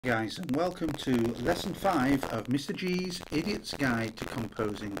Guys, and welcome to lesson 5 of Mr. G's Idiot's Guide to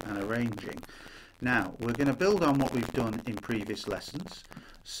Composing and Arranging. Now, we're going to build on what we've done in previous lessons,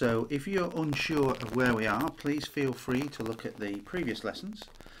 so if you're unsure of where we are, please feel free to look at the previous lessons.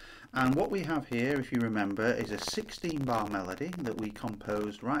 And what we have here, if you remember, is a 16-bar melody that we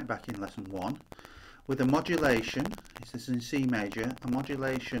composed right back in lesson 1 with a modulation. This is in C major, a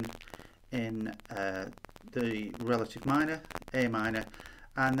modulation in the relative minor, A minor,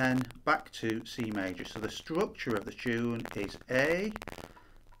 and then back to C major. So the structure of the tune is A,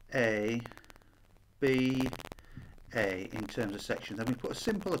 B, A in terms of sections. Then we put a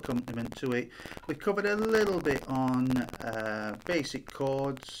simple accompaniment to it. We covered a little bit on basic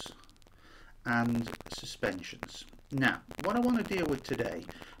chords and suspensions. Now, what I want to deal with today,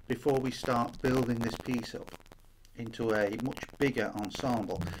 before we start building this piece up into a much bigger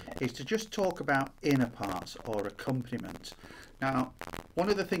ensemble, is to just talk about inner parts or accompaniment. Now, one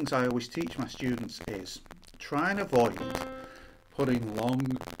of the things I always teach my students is try and avoid putting long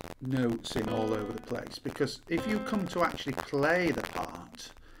notes in all over the place, because if you come to actually play the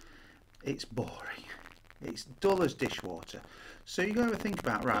part, it's boring. It's dull as dishwater. So you've got to think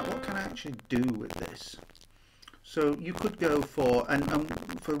about, right, what can I actually do with this? So you could go for, and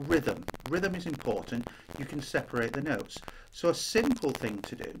for rhythm. Rhythm is important. You can separate the notes. So a simple thing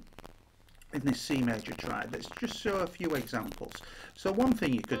to do in this C major triad, let's just show a few examples. So one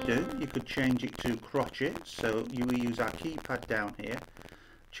thing you could do, you could change it to crotchets. So we use our keypad down here,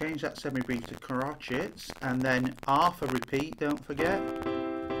 change that semi-brief to crotchets, and then R for repeat, don't forget.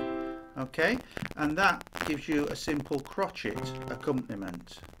 Okay, and that gives you a simple crotchet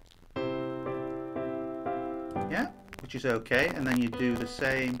accompaniment. Yeah, which is okay, and then you do the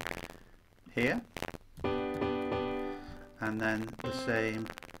same here, and then the same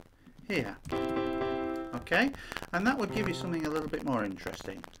here. Okay, and that would give you something a little bit more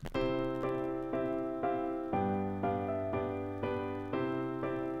interesting.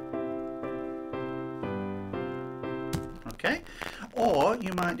 Okay, or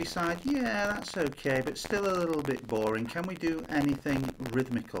you might decide, yeah, that's okay, but still a little bit boring. Can we do anything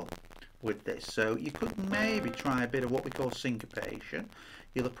rhythmical with this? So you could maybe try a bit of what we call syncopation.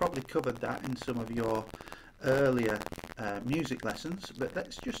 You'll have probably covered that in some of your earlier music lessons, but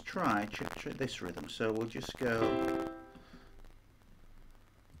let's just try this rhythm. So we'll just go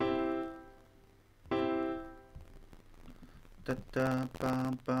da da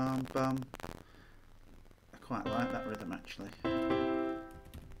bum bum bum. I quite like that rhythm actually.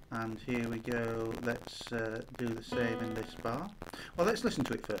 And here we go, let's do the same in this bar. Well, let's listen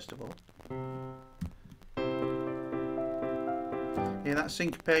to it first of all. Yeah, that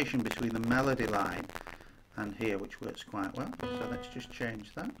syncopation between the melody line and here, which works quite well. So let's just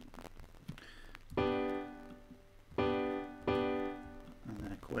change that. And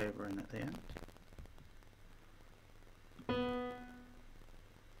then a quaver in at the end. There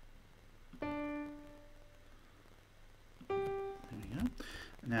we go.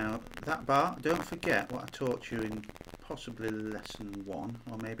 Now that bar, don't forget what I taught you in possibly lesson 1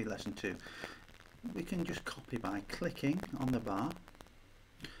 or maybe lesson 2. We can just copy by clicking on the bar,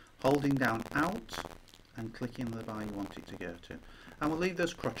 holding down Alt and clicking on the bar you want it to go to. And we'll leave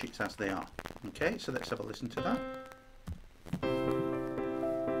those crotchets as they are. Okay, so let's have a listen to that.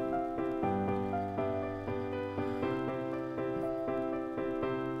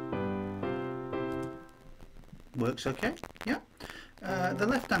 Works okay? Yeah. The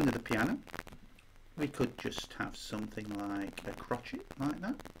left hand of the piano, we could just have something like a crotchet, like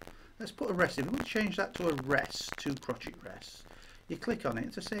that. Let's put a rest. If we want to change that to a rest, 2 crotchet rests, you click on it.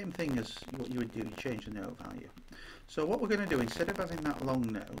 It's the same thing as what you would do. You change the note value. So what we're going to do, instead of having that long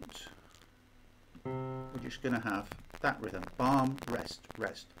note, we're just going to have that rhythm. Bomb, rest,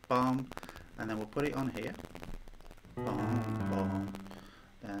 rest, bomb, and then we'll put it on here. Bomb, bomb.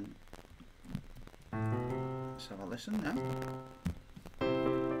 Then let's have a listen now.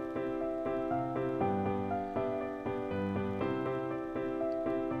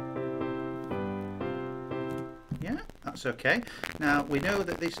 That's okay. Now we know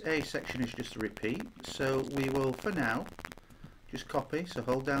that this A section is just a repeat, so we will for now just copy, so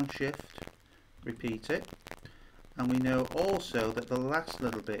hold down shift, repeat it, and we know also that the last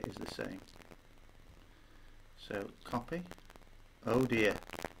little bit is the same. So copy. Oh dear,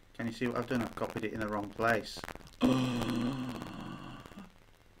 can you see what I've done? I've copied it in the wrong place.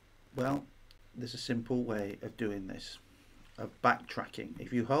 Well, there's a simple way of doing this, of backtracking.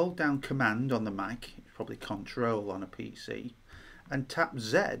 If you hold down Command on the Mac, probably Control on a PC, and tap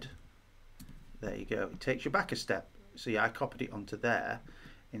Z, there you go, it takes you back a step. See, I copied it onto there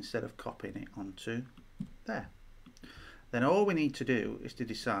instead of copying it onto there. then all we need to do is to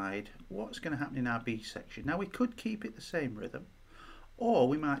decide what's going to happen in our B section. Now we could keep it the same rhythm, or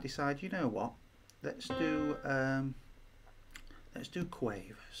we might decide, you know what, let's do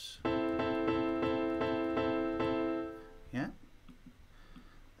quavers. Yeah,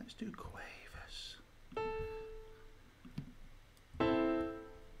 let's do quavers.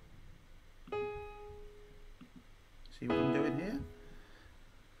 See what I'm doing here?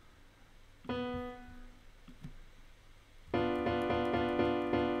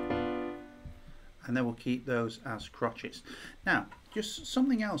 And then we'll keep those as crotchets. Now, just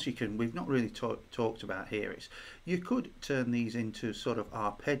something else we've not really talked about here is you could turn these into sort of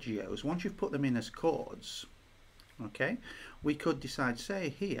arpeggios. Once you've put them in as chords, okay, we could decide, say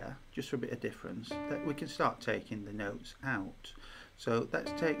here, just for a bit of difference, that we can start taking the notes out. So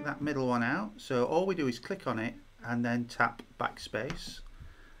let's take that middle one out. So all we do is click on it and then tap backspace,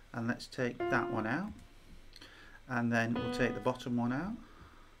 and let's take that one out, and then we'll take the bottom one out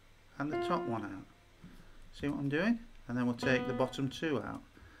and the top one out. See what I'm doing? And then we'll take the bottom two out,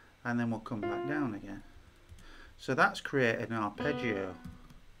 and then we'll come back down again. So that's created an arpeggio.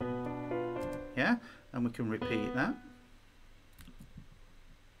 Yeah, and we can repeat that.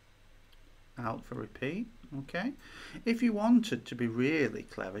 Out for repeat. Okay. If you wanted to be really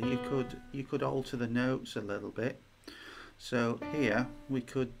clever, you could alter the notes a little bit. So here we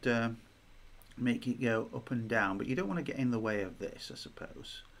could make it go up and down, but you don't want to get in the way of this, I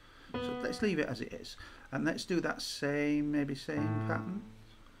suppose. So let's leave it as it is, and let's do that same pattern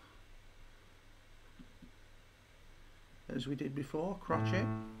as we did before. Crotchet,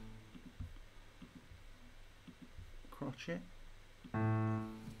 crotchet,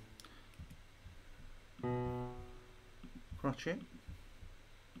 crotchet,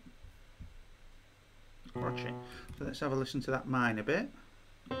 crotchet. So let's have a listen to that minor bit.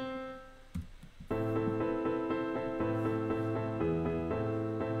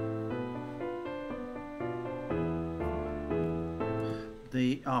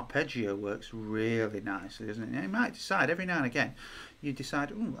 The arpeggio works really nicely, doesn't it? You might decide every now and again, you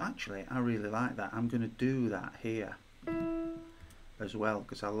decide, oh, actually, I really like that. I'm going to do that here as well,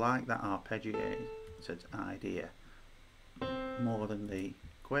 because I like that arpeggiated idea more than the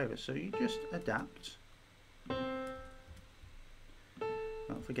quaver. So you just adapt.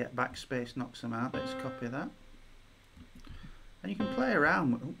 Don't forget backspace knocks them out. Let's copy that. And you can play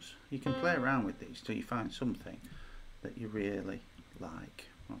around with, you can play around with these till you find something that you really like.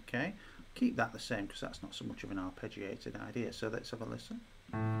 Okay, keep that the same because that's not so much of an arpeggiated idea. So let's have a listen.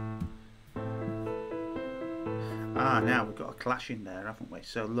 Now we've got a clash in there, haven't we?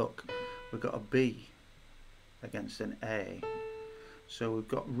 So look, we've got a B against an A. So we've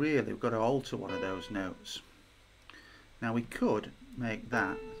got to alter one of those notes. Now we could make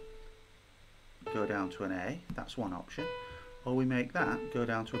that go down to an A, that's one option, or we make that go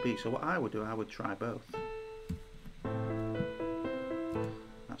down to a B. So what I would do, I would try both.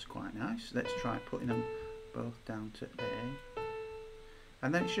 That's quite nice. Let's try putting them both down to A,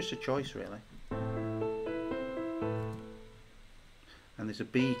 and then it's just a choice really. And there's a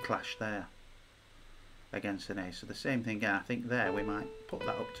B clash there against an A, so the same thing again. I think there we might put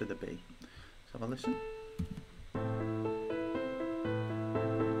that up to the B. Let's have a listen.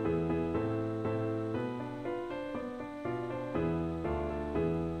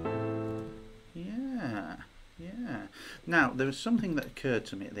 Now, there was something that occurred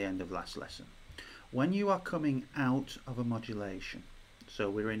to me at the end of last lesson. When you are coming out of a modulation, so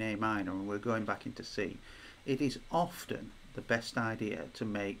we're in A minor and we're going back into C, it is often the best idea to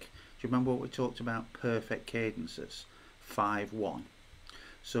make, do you remember what we talked about? Perfect cadences, 5-1.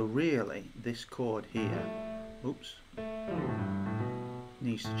 So really, this chord here,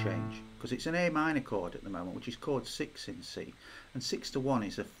 needs to change, because it's an A minor chord at the moment, which is chord 6 in C, and 6-1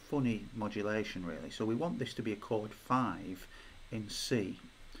 is a funny modulation really. So we want this to be a chord 5 in C,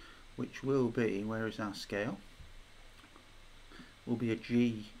 which will be, where is our scale? Will be a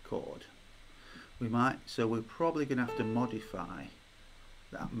G chord. So we're probably going to have to modify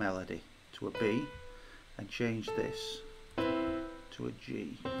that melody to a B and change this to a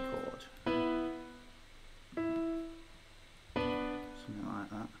G chord. Like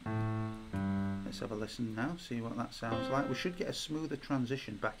that. Let's have a listen now, see what that sounds like. We should get a smoother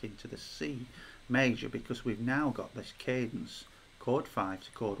transition back into the C major because we've now got this cadence, chord 5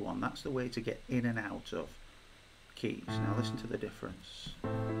 to chord 1. That's the way to get in and out of keys. Now listen to the difference.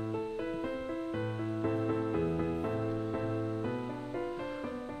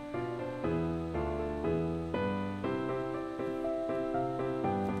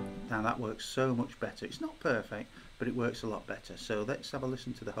 Now that works so much better. It's not perfect, but it works a lot better. So let's have a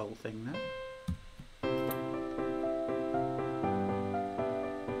listen to the whole thing now.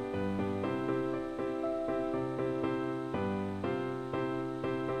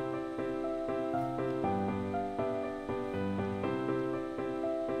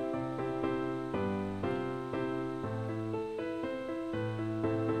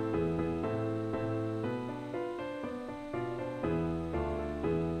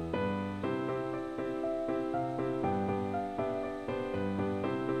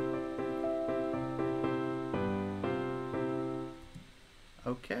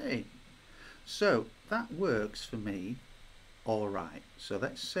 Okay, so that works for me all right. So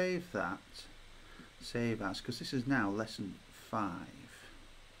let's save that, save as, because this is now lesson 5.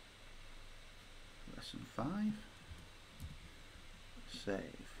 Lesson 5,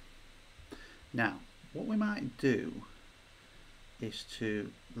 save. Now, what we might do is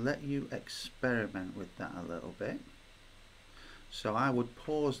to let you experiment with that a little bit. So I would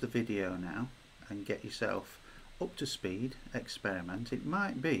pause the video now and get yourself up to speed, experiment. It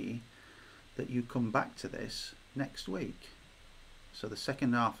might be that you come back to this next week. So the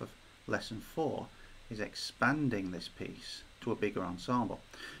second half of lesson 4 is expanding this piece to a bigger ensemble.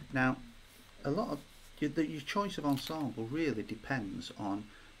 Now, a lot of your choice of ensemble really depends on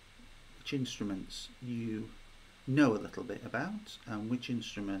which instruments you know a little bit about and which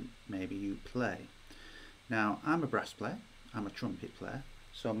instrument maybe you play. Now, I'm a brass player, I'm a trumpet player,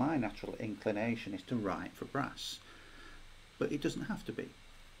 so my natural inclination is to write for brass, but it doesn't have to be.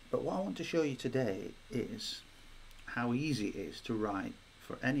 But what I want to show you today is how easy it is to write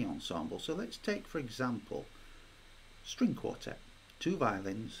for any ensemble. So let's take, for example, string quartet, 2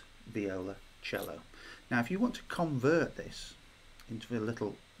 violins, viola, cello. Now, if you want to convert this into a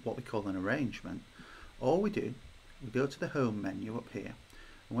little, what we call an arrangement, all we do, we go to the home menu up here,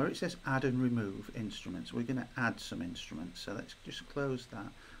 and where it says add and remove instruments, we're going to add some instruments. So let's just close that.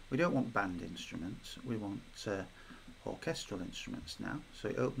 We don't want band instruments, we want orchestral instruments now. So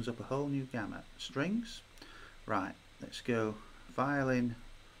it opens up a whole new gamut. Strings, right, let's go violin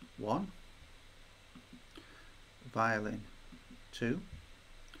 1, violin 2,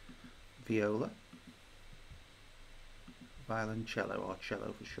 viola, violoncello, or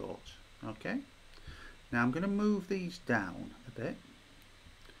cello for short. Okay, now I'm going to move these down a bit,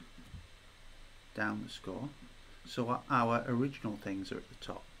 down the score, so our original things are at the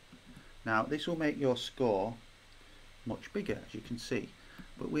top. Now this will make your score much bigger, as you can see,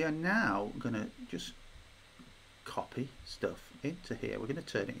 but we are now going to just copy stuff into here. We're going to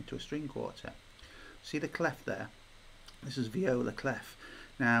turn it into a string quartet. See the clef there? This is viola clef.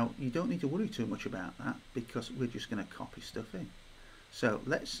 Now you don't need to worry too much about that because we're just going to copy stuff in. So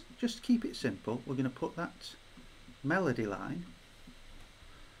let's just keep it simple. We're going to put that melody line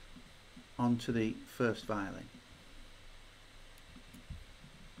onto the first violin.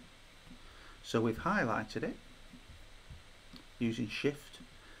 So we've highlighted it using shift,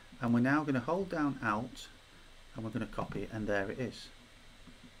 and we're now going to hold down alt and we're going to copy it, and there it is.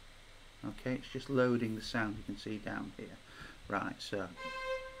 Okay, it's just loading the sound you can see down here. Right, so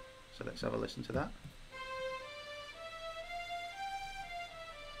let's have a listen to that.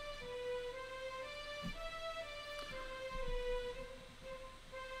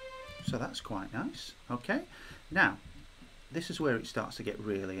 So that's quite nice. Okay, now this is where it starts to get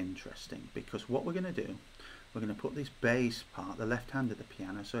really interesting, because what we're going to do, we're going to put this bass part, the left hand of the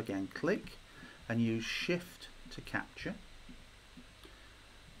piano. So again, click and use shift to capture.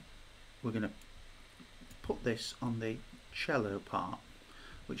 We're going to put this on the cello part,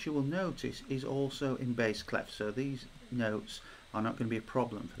 which you will notice is also in bass clef, so these notes are not going to be a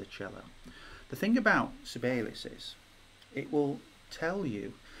problem for the cello. The thing about Sibelius is it will tell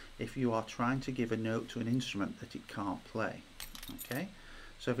you if you are trying to give a note to an instrument that it can't play. Okay,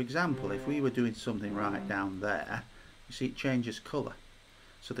 so for example, if we were doing something right down there, you see it changes colour,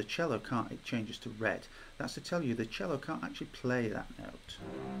 so the cello can't, it changes to red. That's to tell you the cello can't actually play that note.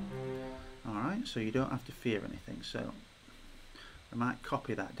 Alright, so you don't have to fear anything. So I might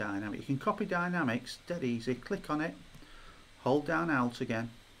copy that dynamic. You can copy dynamics dead easy. Click on it, hold down alt again,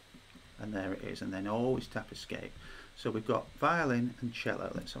 and there it is, and then always tap escape. So we've got violin and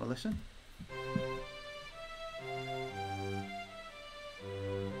cello. Let's have a listen.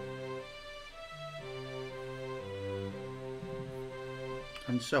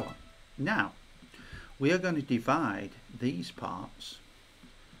 And so on. Now we are going to divide these parts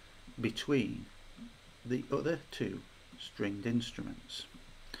between the other 2 stringed instruments.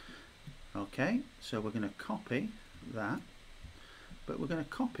 Okay, so we're going to copy that, but we're going to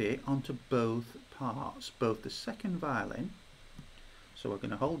copy it onto both parts, both the second violin, so we're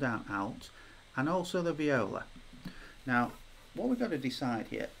going to hold down alt, and also the viola. Now what we've got to decide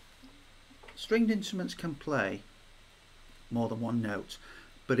here, stringed instruments can play more than one note,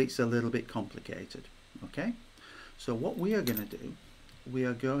 but it's a little bit complicated. Okay, so what we are going to do, we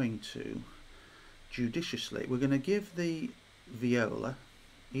are going to judiciously, we're going to give the viola,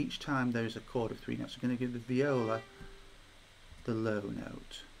 each time there is a chord of 3 notes, we're going to give the viola the low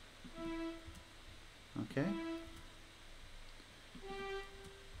note. Okay,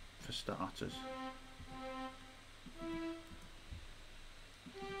 for starters,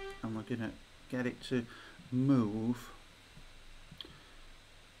 and we're going to get it to move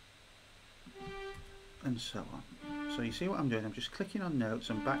and so on. So you see what I'm doing, I'm just clicking on notes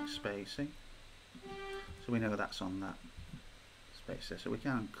and backspacing, so we know that's on that space there, so we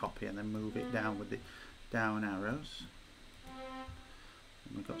can copy and then move it down with the down arrows.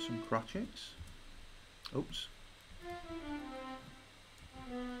 And we've got some crotchets. Oops.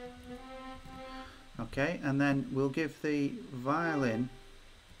 Okay, and then we'll give the violin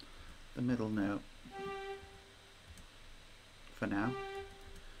the middle note for now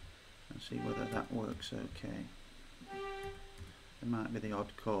and see whether that works okay. There might be the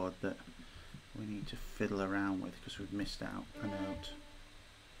odd chord that we need to fiddle around with because we've missed out a note.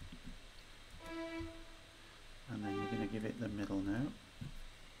 And then we're going to give it the middle note.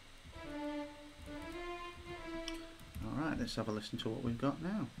 Alright, let's have a listen to what we've got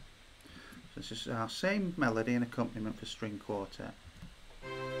now. So this is our same melody and accompaniment for string quartet.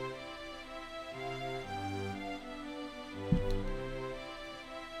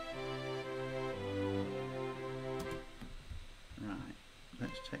 Right,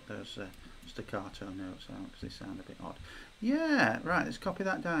 let's take those staccato notes out because they sound a bit odd. Yeah, right, let's copy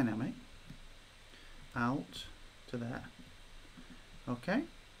that dynamic out to there. Okay,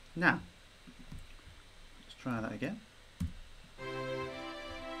 now let's try that again.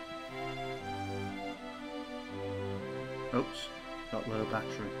 Oops, got low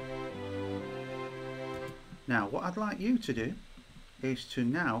battery. Now what I'd like you to do is to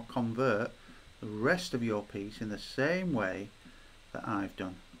now convert the rest of your piece in the same way that I've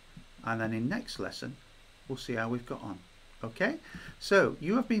done, and then in next lesson we'll see how we've got on. Okay, so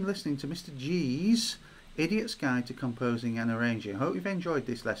you have been listening to Mr. G's Idiot's Guide to Composing and Arranging. I hope you've enjoyed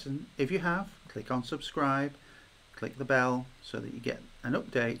this lesson. If you have, click on subscribe, click the bell so that you get an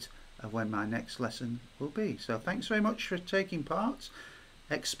update of when my next lesson will be. So thanks very much for taking part.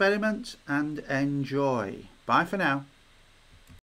 Experiment and enjoy. Bye for now.